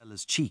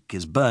Isabela's cheek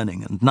is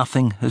burning and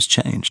nothing has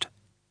changed.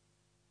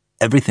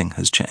 Everything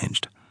has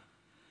changed.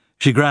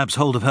 She grabs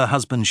hold of her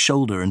husband's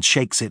shoulder and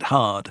shakes it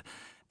hard.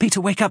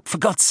 "Peter, wake up, for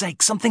God's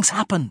sake, something's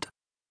happened."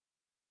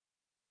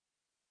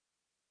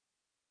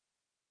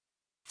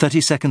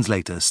 30 seconds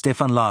later,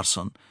 Stefan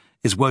Larsson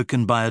is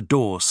woken by a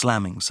door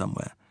slamming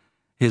somewhere.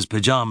 His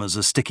pyjamas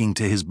are sticking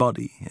to his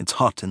body. It's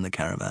hot in the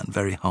caravan,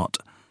 very hot.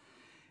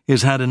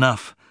 He's had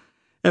enough.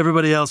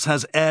 Everybody else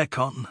has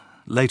aircon.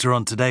 Later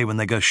on today, when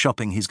they go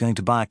shopping, he's going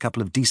to buy a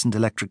couple of decent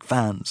electric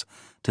fans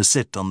to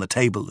sit on the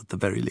table at the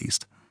very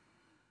least.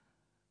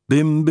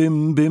 Bim,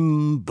 bim,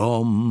 bim,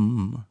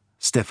 bom.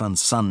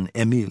 Stefan's son,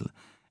 Emil,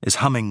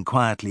 is humming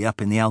quietly up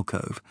in the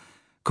alcove,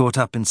 caught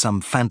up in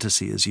some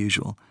fantasy as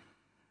usual.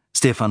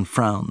 Stefan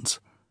frowns.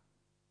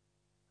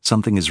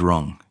 Something is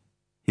wrong.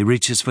 He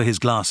reaches for his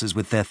glasses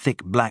with their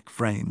thick black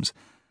frames,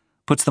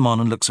 puts them on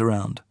and looks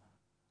around.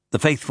 The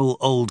faithful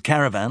old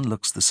caravan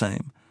looks the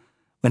same.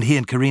 When he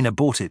and Karina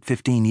bought it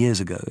 15 years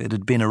ago, it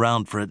had been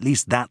around for at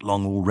least that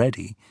long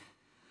already.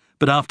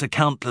 But after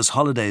countless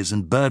holidays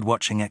and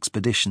bird-watching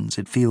expeditions,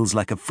 it feels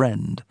like a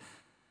friend.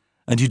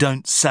 And you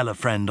don't sell a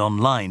friend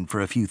online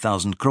for a few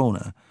thousand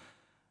kroner.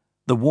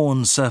 The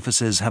worn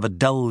surfaces have a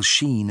dull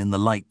sheen in the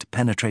light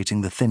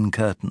penetrating the thin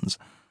curtains.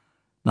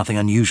 Nothing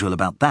unusual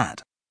about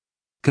that.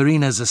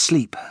 Karina's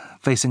asleep,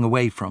 facing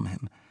away from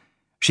him.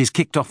 She's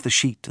kicked off the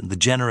sheet, and the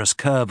generous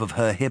curve of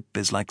her hip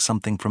is like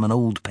something from an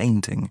old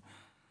painting.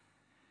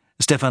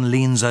 Stefan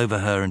leans over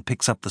her and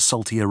picks up the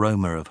salty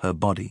aroma of her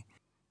body.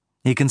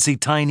 He can see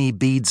tiny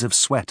beads of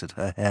sweat at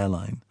her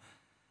hairline.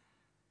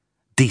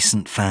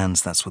 Decent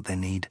fans, that's what they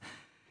need.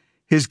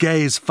 His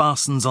gaze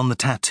fastens on the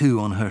tattoo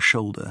on her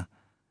shoulder.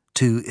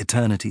 2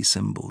 eternity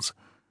symbols.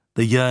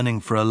 The yearning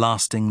for a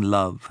lasting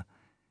love.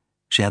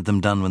 She had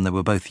them done when they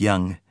were both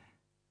young.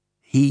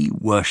 He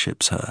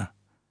worships her.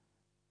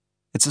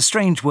 It's a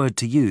strange word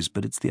to use,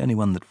 but it's the only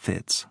one that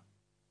fits.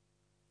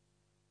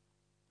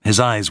 His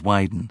eyes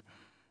widen.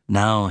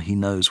 Now he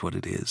knows what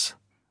it is.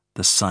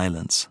 The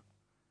silence.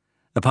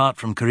 Apart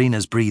from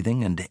Karina's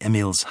breathing and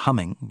Emil's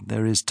humming,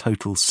 there is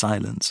total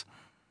silence.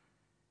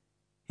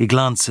 He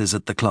glances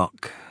at the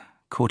clock.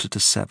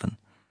 7:15.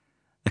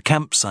 A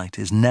campsite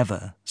is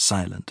never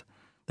silent.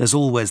 There's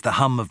always the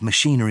hum of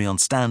machinery on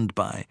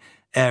standby,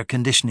 air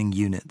conditioning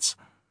units.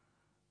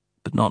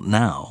 But not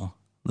now.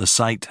 The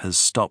site has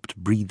stopped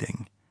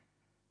breathing.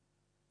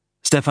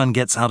 Stefan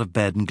gets out of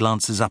bed and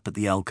glances up at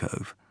the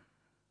alcove.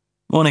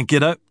 "Morning,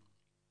 kiddo."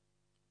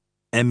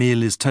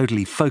 Emil is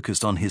totally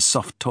focused on his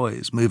soft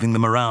toys, moving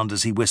them around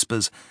as he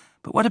whispers,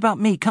 "But what about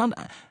me? Can't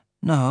I?"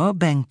 "No,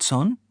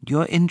 Bengtsson,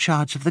 you're in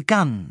charge of the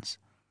guns."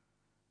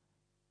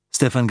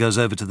 Stefan goes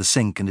over to the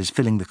sink and is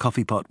filling the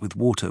coffee pot with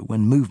water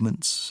when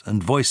movements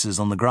and voices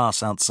on the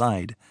grass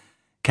outside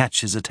catch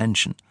his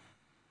attention.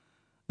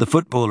 The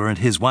footballer and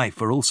his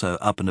wife are also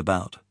up and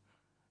about.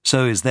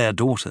 So is their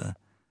daughter.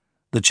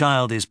 The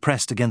child is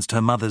pressed against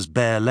her mother's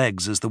bare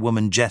legs as the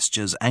woman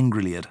gestures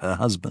angrily at her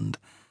husband.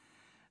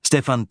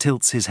 Stefan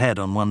tilts his head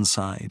on one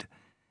side.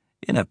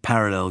 In a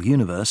parallel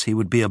universe, he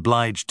would be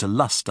obliged to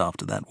lust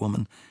after that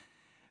woman.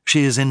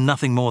 She is in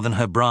nothing more than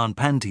her bra and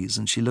panties,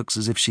 and she looks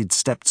as if she'd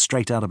stepped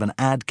straight out of an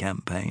ad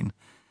campaign.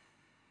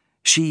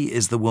 She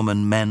is the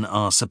woman men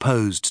are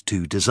supposed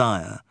to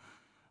desire,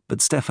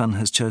 but Stefan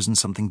has chosen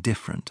something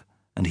different,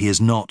 and he is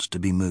not to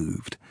be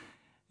moved.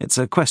 It's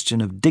a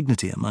question of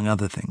dignity, among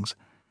other things.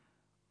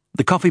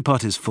 The coffee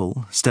pot is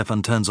full.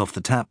 Stefan turns off the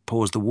tap,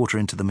 pours the water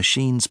into the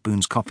machine,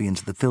 spoons coffee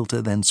into the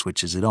filter, then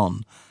switches it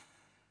on.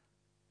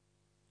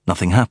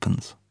 Nothing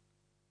happens.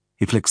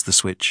 He flicks the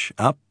switch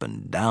up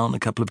and down a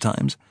couple of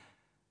times,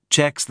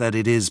 checks that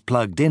it is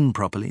plugged in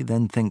properly,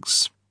 then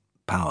thinks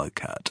power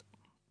cut,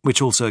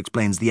 which also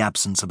explains the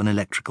absence of an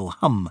electrical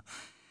hum.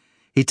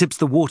 He tips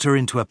the water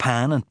into a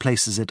pan and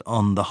places it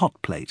on the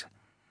hot plate.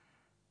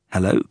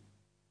 "Hello?"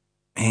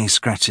 He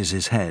scratches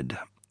his head.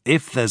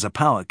 If there's a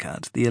power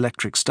cut, the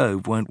electric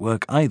stove won't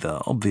work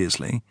either,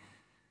 obviously.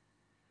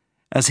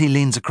 As he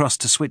leans across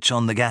to switch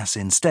on the gas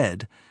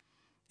instead,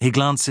 he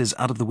glances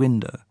out of the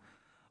window,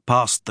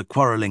 past the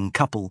quarrelling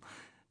couple,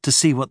 to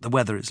see what the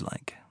weather is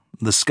like.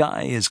 The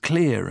sky is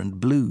clear and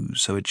blue,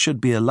 so it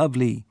should be a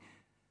lovely...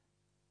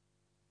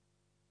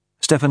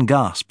 Stefan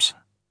gasps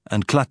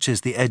and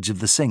clutches the edge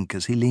of the sink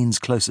as he leans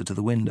closer to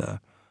the window.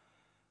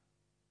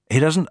 He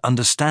doesn't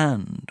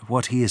understand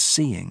what he is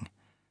seeing.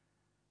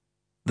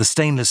 The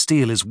stainless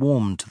steel is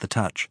warm to the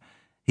touch.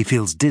 He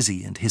feels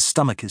dizzy and his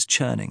stomach is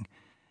churning.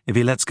 If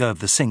he lets go of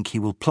the sink, he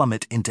will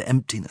plummet into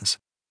emptiness.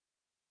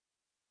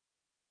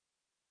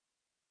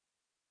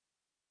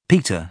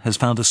 Peter has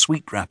found a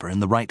sweet wrapper in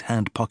the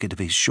right-hand pocket of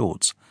his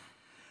shorts.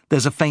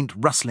 There's a faint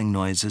rustling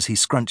noise as he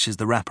scrunches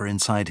the wrapper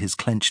inside his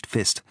clenched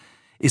fist.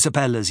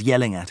 Isabella's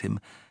yelling at him,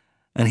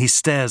 and he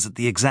stares at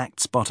the exact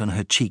spot on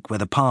her cheek where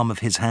the palm of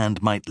his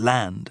hand might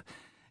land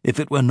if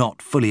it were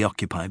not fully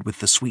occupied with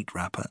the sweet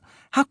wrapper.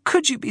 "How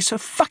could you be so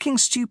fucking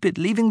stupid,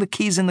 leaving the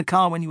keys in the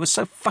car when you were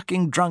so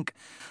fucking drunk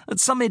that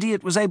some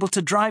idiot was able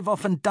to drive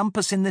off and dump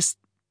us in this...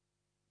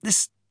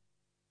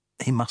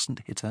 He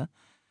mustn't hit her.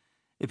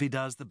 If he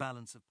does, the balance of...